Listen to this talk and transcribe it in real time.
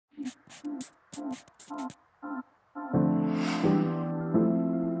Hey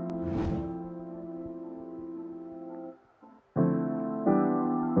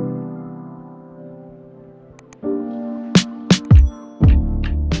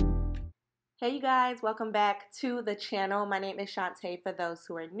you guys, welcome back to the channel. My name is Shantae for those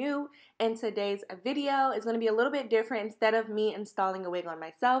who are new, and today's video is going to be a little bit different. Instead of me installing a wig on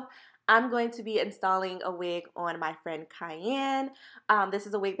myself, I'm going to be installing a wig on my friend Cayenne. This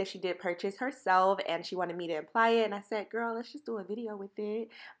is a wig that she did purchase herself, and she wanted me to apply it, and I said, girl, let's just do a video with it,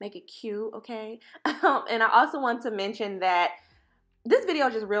 make it cute, okay? And I also want to mention that this video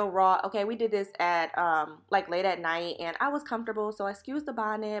is just real raw, okay? We did this at, like, late at night, and I was comfortable, so excuse the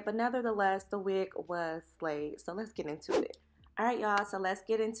bonnet, but nevertheless, the wig was slayed, so let's get into it. Alright, y'all, so let's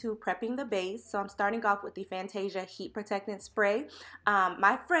get into prepping the base. So I'm starting off with the Fantasia Heat Protectant Spray.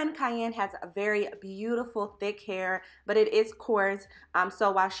 My friend Cayenne has a very beautiful, thick hair, but it is coarse,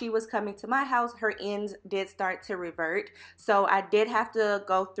 so while she was coming to my house, her ends did start to revert. So I did have to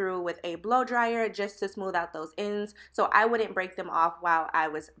go through with a blow dryer just to smooth out those ends, so I wouldn't break them off while I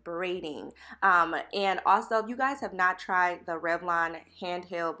was braiding. And also, if you guys have not tried the Revlon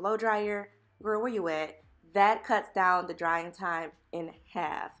handheld blow dryer, girl, where you at? That cuts down the drying time in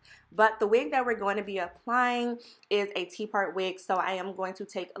half. But the wig that we're going to be applying is a T-part wig, so I am going to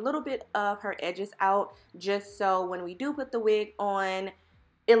take a little bit of her edges out just so when we do put the wig on,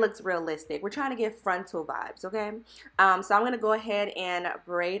 it looks realistic. We're trying to get frontal vibes, okay? So I'm going to go ahead and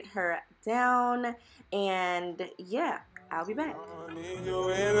braid her down, and yeah, I'll be back. I need you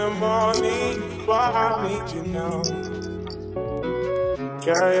in the morning, but I need you now.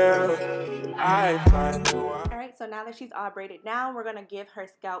 Alright, so now that she's all braided down, we're going to give her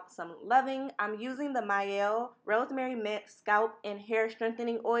scalp some loving. I'm using the Maelle Rosemary Mint Scalp and Hair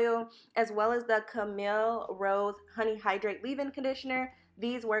Strengthening Oil, as well as the Camille Rose Honey Hydrate Leave-In Conditioner.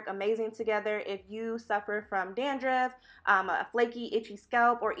 These work amazing together if you suffer from dandruff, a flaky, itchy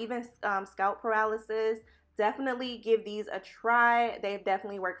scalp, or even scalp paralysis. Definitely give these a try. They've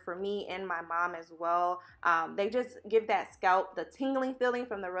definitely worked for me and my mom as well. They just give that scalp the tingling feeling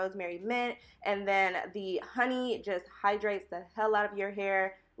from the rosemary mint, and then the honey just hydrates the hell out of your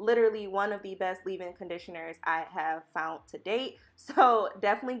hair. Literally one of the best leave-in conditioners I have found to date. So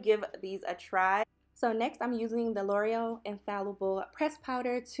definitely give these a try. So next I'm using the L'Oreal Infallible Press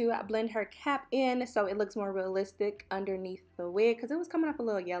Powder to blend her cap in so it looks more realistic underneath the wig, because it was coming up a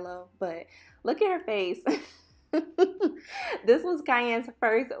little yellow, but look at her face. This was Cayenne's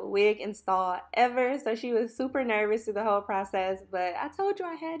first wig install ever, so she was super nervous through the whole process, but I told you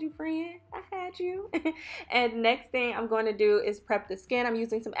I had you, friend. I had you. And next thing I'm going to do is prep the skin. I'm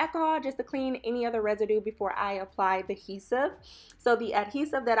using some alcohol just to clean any other residue before I apply the adhesive. So the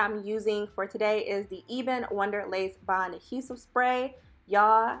adhesive that I'm using for today is the EBIN Wonder Lace Bond Adhesive Spray.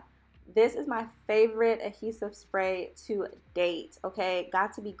 Y'all, this is my favorite adhesive spray to date, okay?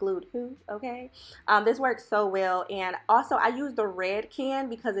 Got to be glued, who, okay? This works so well, and also I use the red can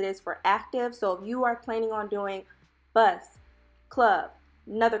because it is for active, so if you are planning on doing bus, club,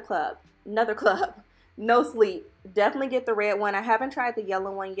 another club, no sleep, definitely get the red one. I haven't tried the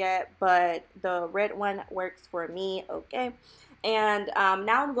yellow one yet, but the red one works for me, okay? And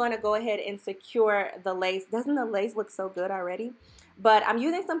now I'm going to go ahead and secure the lace. Doesn't the lace look so good already? But I'm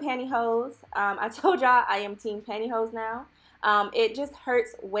using some pantyhose. I told y'all I am team pantyhose now. It just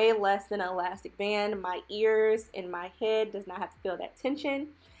hurts way less than an elastic band. My ears and my head does not have to feel that tension.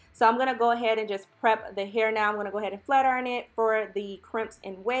 So I'm going to go ahead and just prep the hair now. I'm going to go ahead and flat iron it for the crimps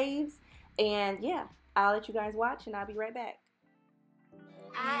and waves. And yeah, I'll let you guys watch and I'll be right back.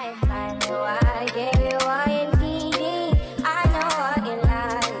 I know I gave you all you needed. I know all you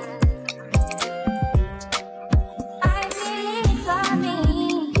lied.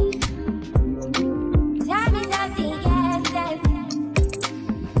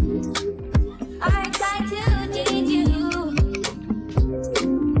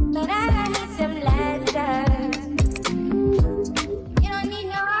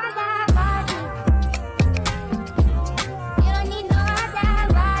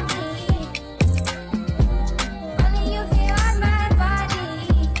 You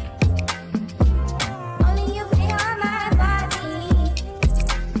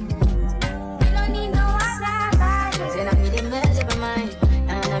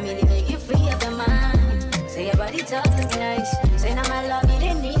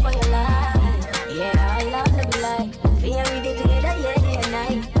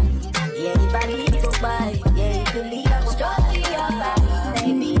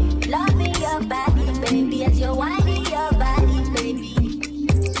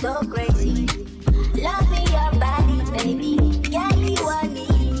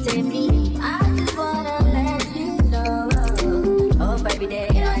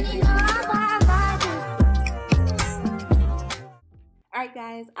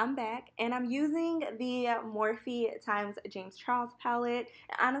I'm back and I'm using the Morphe times James Charles palette.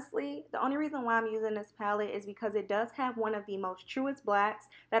 And honestly, the only reason why I'm using this palette is because it does have one of the most truest blacks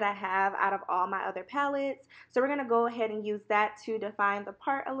that I have out of all my other palettes. So we're going to go ahead and use that to define the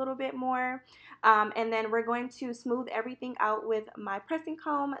part a little bit more. And then we're going to smooth everything out with my pressing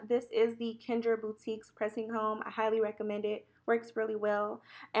comb. This is the Kendra Boutique's pressing comb. I highly recommend it. Works really well.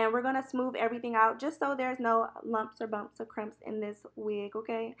 And we're going to smooth everything out just so there's no lumps or bumps or crimps in this wig,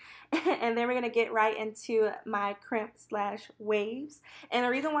 okay? And then we're going to get right into my crimp slash waves. And the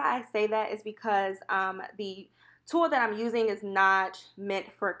reason why I say that is because the tool that I'm using is not meant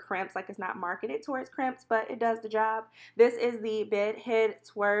for crimps, like it's not marketed towards crimps, but it does the job. This is the Bed Head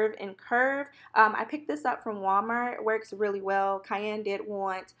Swerve and Curve. I picked this up from Walmart. It works really well. Cayenne did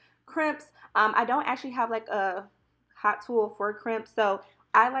want crimps. I don't actually have like a hot tool for crimps, so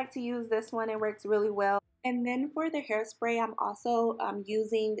I like to use this one. It works really well. And then for the hairspray, I'm also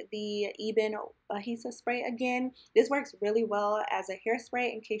using the EBIN adhesive spray again. This works really well as a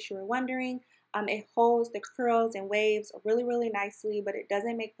hairspray in case you were wondering. It holds the curls and waves really, really nicely, but it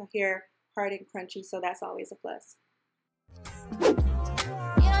doesn't make the hair hard and crunchy, so that's always a plus. You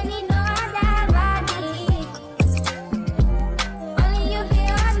don't need no other body. Only you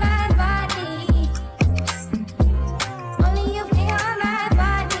feel on my body. Only you feel on my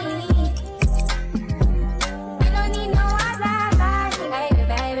body. You don't need no other body. Baby,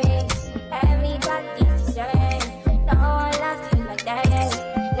 baby, everybody's the same. No one loves you like that.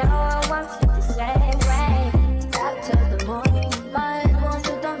 No one wants you the same way. Back to the morning, my head won't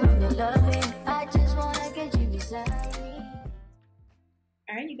put down from your loving. I just wanna get you beside me.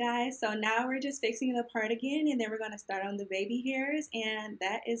 Alright, you guys, so now we're just fixing the part again, and then we're going to start on the baby hairs, and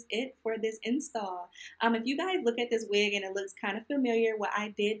that is it for this install. If you guys look at this wig and it looks kind of familiar, well,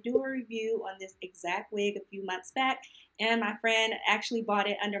 I did do a review on this exact wig a few months back, and my friend actually bought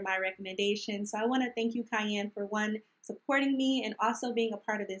it under my recommendation. So I want to thank you, Cayenne, for one, supporting me and also being a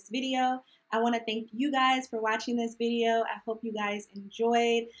part of this video. I want to thank you guys for watching this video. I hope you guys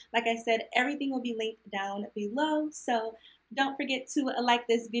enjoyed. Like I said, everything will be linked down below, so don't forget to like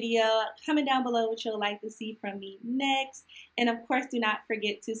this video, comment down below what you'll like to see from me next, and of course do not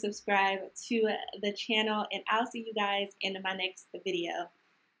forget to subscribe to the channel, and I'll see you guys in my next video.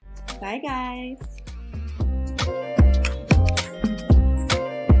 Bye guys.